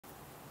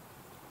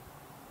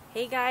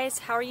Hey guys,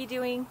 how are you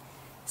doing?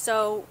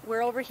 So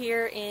we're over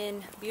here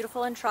in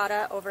beautiful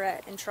Entrada over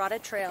at Entrada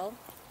Trail.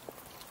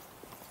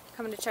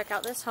 Coming to check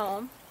out this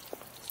home.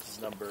 This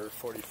is number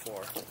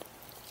 44.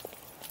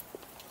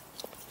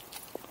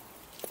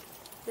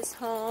 This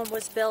home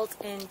was built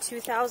in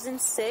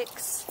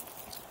 2006.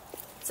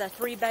 It's a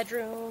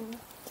 3-bedroom.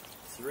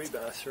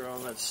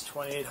 3-bathroom. It's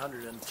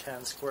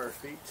 2,810 square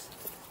feet.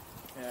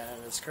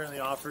 And it's currently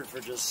offered for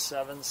just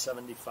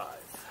 $775.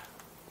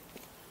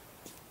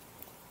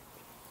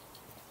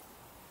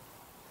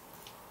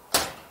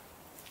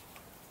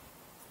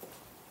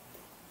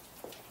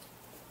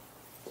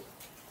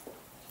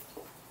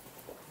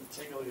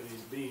 Take a look at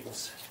these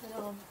beams. I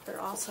know,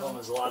 they're awesome. This home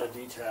has a lot of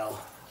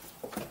detail.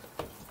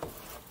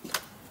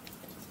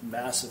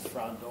 Massive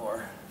front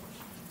door.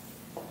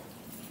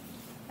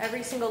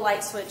 Every single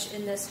light switch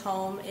in this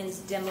home is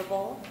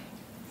dimmable.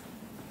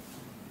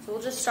 So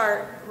we'll just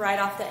start right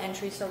off the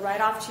entry. So right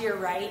off to your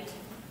right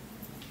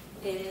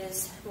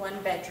is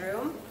 1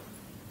 bedroom.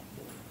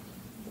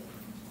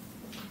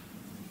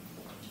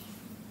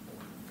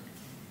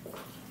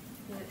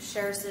 And it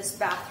shares this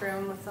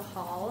bathroom with the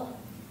hall.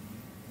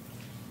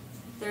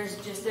 There's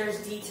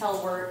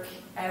detail work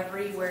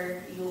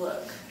everywhere you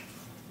look.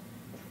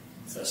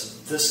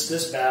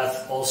 This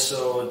bath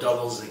also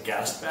doubles as a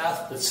guest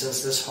bath, but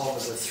since this home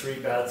is a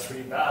 3-bed,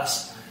 3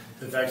 baths,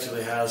 it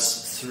effectively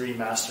has 3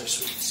 master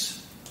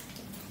suites.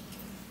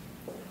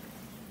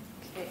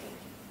 Okay.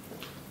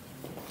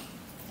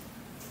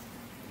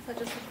 Is that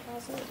just a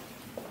closet?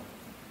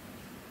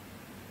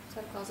 Is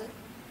that a closet?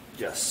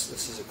 Yes,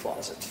 this is a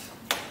closet.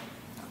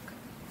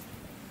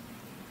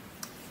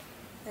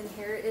 And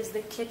here is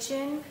the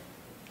kitchen.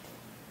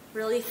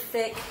 Really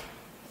thick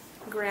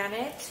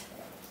granite.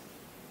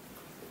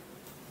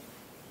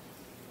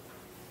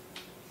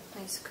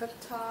 Nice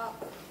cooktop.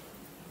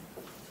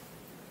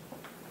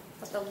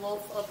 With the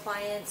Wolf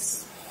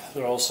appliance.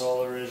 They're also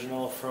all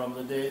original from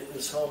the date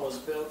this home was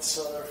built,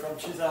 so they're from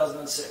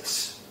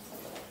 2006.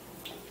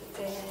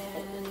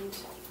 And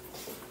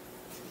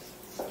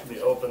Let me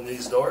open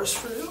these doors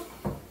for you.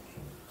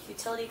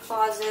 utility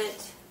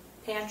closet,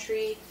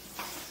 pantry.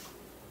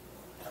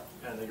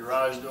 And the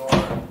garage door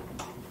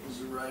is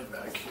right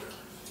back here.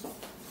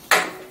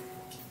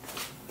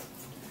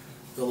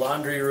 The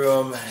laundry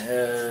room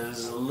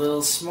is a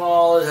little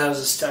small. It has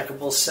a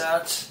stackable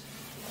set.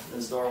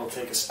 This door will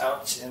take us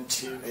out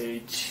into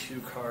a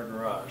 2-car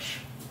garage.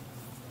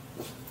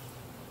 I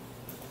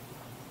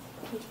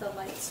think the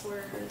lights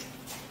were.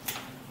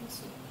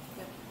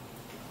 Yep.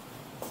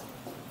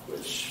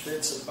 Which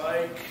fits a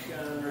bike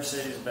and a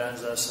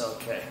Mercedes-Benz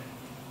SLK.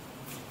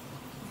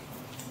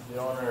 The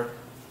owner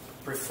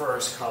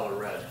prefers color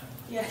red.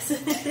 Yes.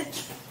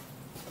 It's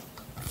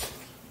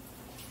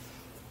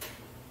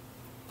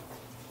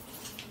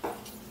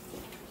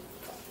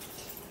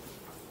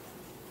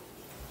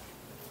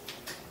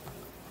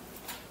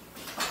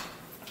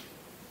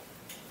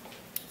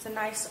a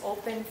nice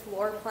open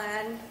floor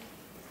plan.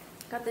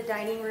 Got the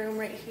dining room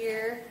right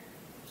here.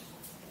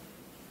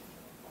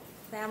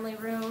 Family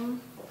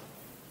room.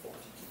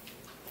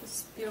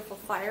 This beautiful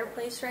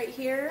fireplace right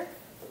here.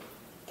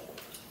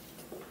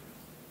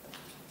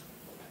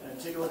 And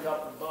take a look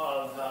up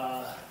above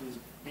these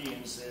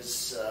beams.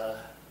 There's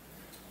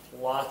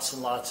lots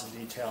and lots of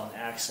detail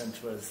and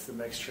accent with the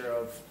mixture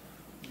of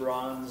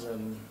bronze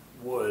and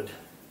wood.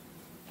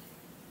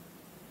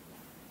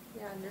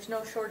 Yeah, and there's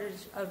no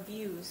shortage of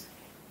views.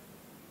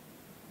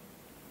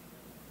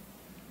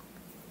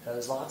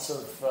 Has lots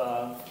of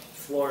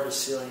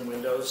floor-to-ceiling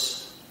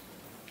windows.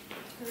 It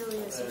really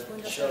is. There's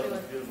windows Show the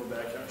everywhere. beautiful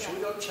backyard. Yeah. Should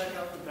we go check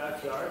out the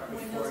backyard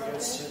before Windows it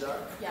gets open? too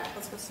dark? Yeah,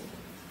 let's go see.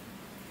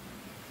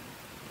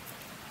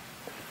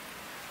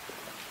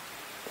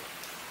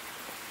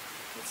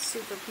 It's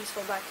super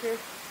peaceful back here.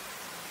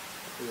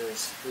 It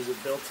is. There's a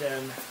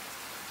built-in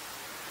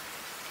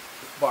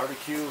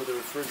barbecue with a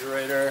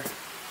refrigerator.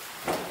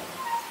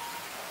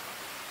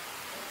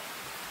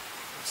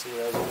 See, it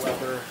has a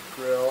Weber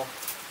grill.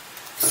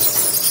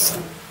 This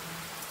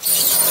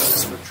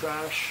for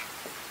trash.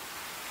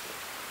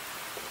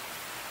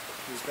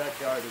 This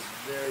backyard is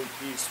very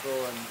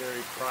peaceful and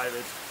very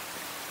private.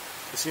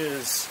 You see it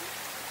is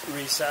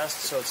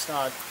recessed, so it's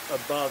not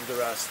above the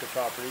rest of the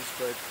properties,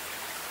 but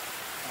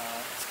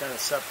it's kind of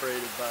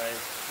separated by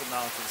the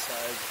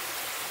mountainside.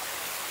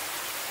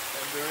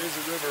 And there is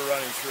a river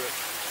running through it.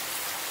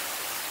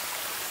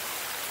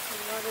 I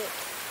love it.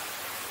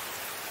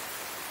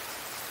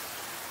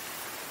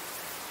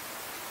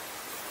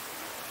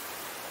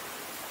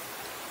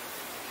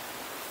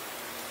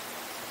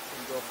 You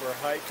can go for a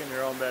hike in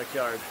your own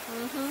backyard.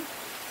 Mm-hmm.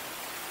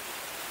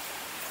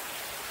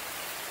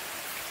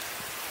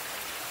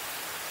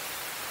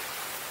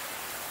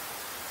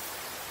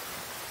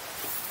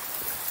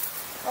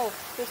 Oh,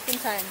 just in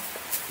time.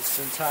 Just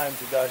in time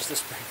to dodge the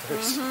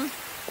sprinklers.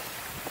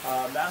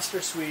 Mm-hmm.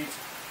 Master Suite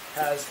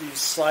has these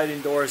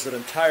sliding doors. That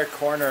entire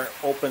corner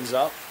opens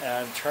up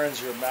and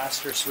turns your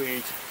master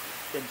suite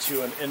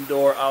into an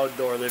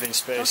indoor-outdoor living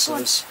space. So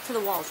this, to the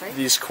walls, right?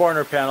 These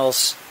corner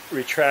panels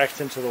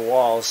retract into the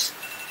walls,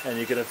 and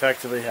you can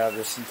effectively have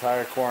this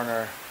entire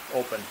corner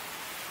open.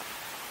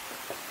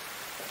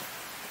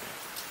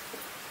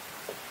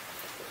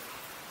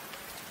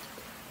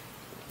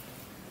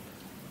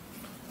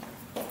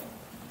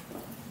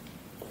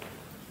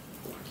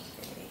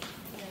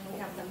 And then we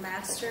have the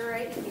master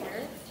right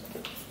here.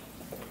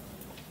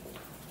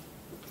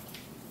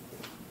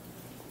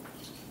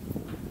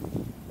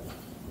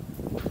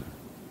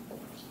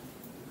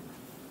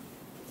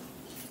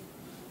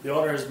 The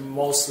owner has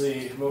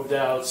mostly moved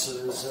out, so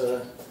there's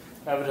a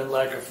evident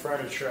lack of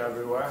furniture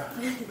everywhere,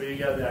 but you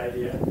get the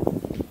idea.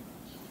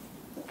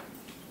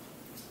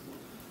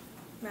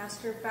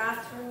 Master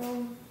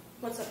bathroom.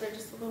 What's up there?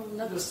 Just a little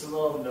nook? Just a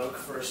little nook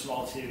for a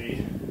small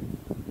TV.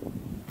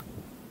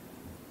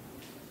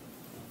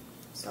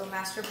 So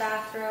master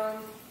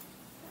bathroom.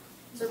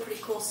 These are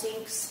pretty cool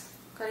sinks.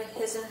 Got a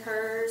his and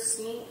hers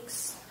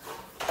sinks.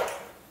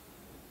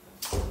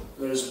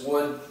 There's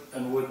wood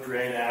and wood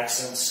grain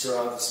accents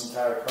throughout this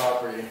entire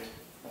property.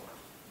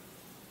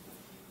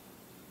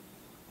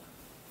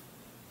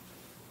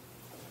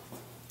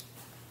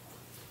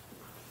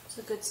 It's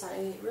a good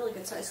size, really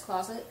good size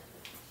closet.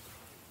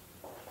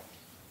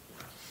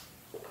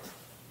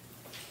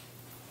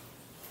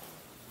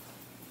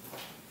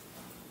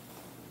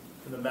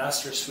 And the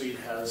master suite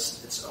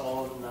has its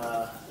own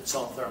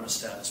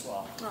thermostat as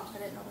well. Oh, I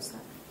didn't notice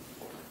that.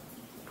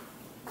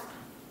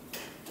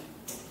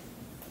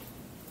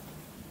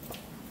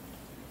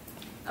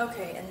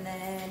 Okay, and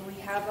then we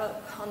have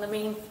up on the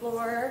main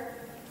floor.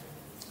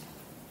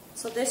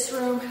 So this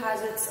room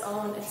has its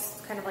own,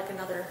 it's kind of like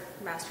another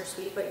master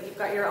suite, but you've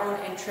got your own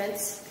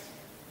entrance.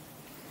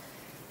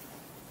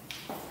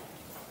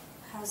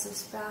 Has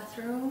this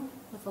bathroom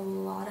with a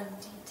lot of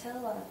detail,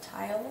 a lot of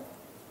tile.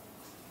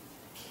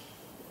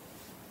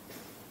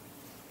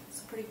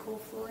 It's pretty cool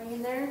flooring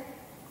in there.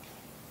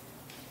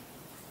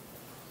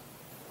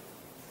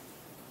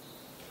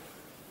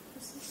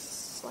 This is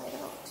slide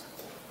out.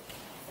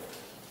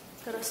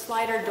 Got a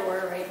slider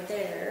door right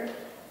there,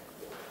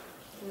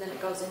 and then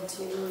it goes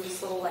into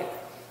this little like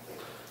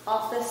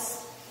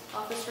office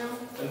room.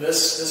 And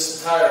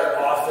this entire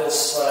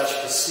office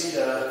 /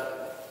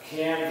 casita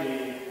can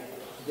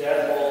be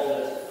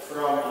deadbolted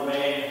from the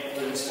main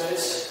living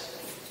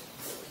space,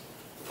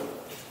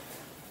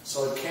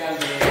 so it can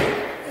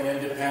be an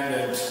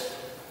independent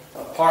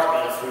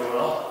apartment, if you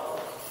will.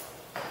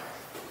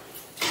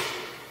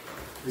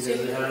 Because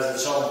it has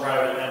its own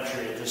private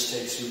entry, it just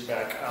takes you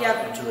back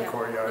out into the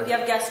courtyard. If you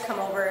have guests come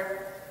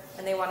over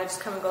and they want to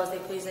just come and go as they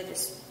please, they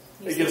just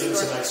use it gives them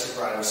door. some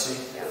extra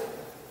privacy. Yeah.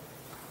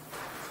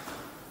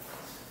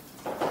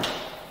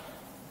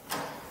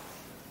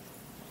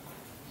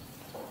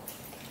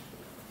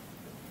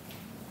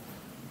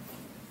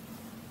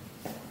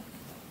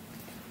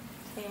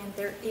 And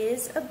there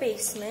is a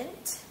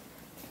basement,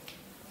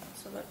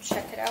 so we'll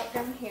check it out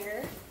down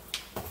here.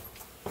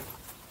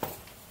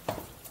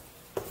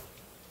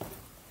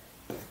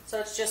 So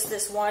it's just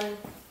this one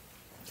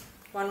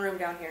room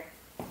down here.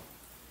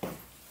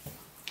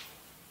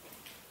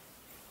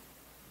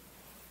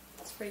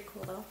 It's pretty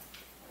cool though.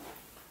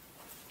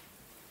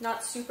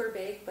 Not super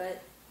big,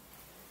 but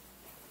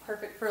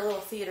perfect for a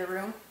little theater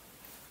room.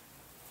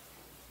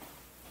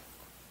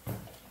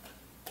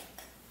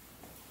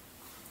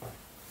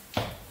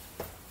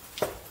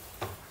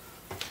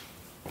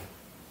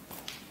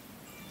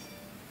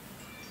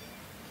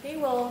 Okay,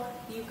 well,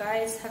 you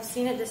guys have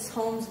seen it. This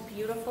home's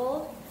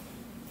beautiful.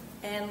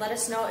 And let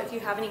us know if you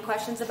have any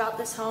questions about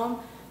this home.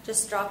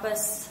 Just drop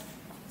us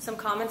some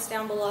comments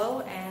down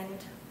below, and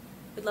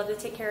we'd love to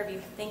take care of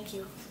you. Thank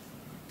you.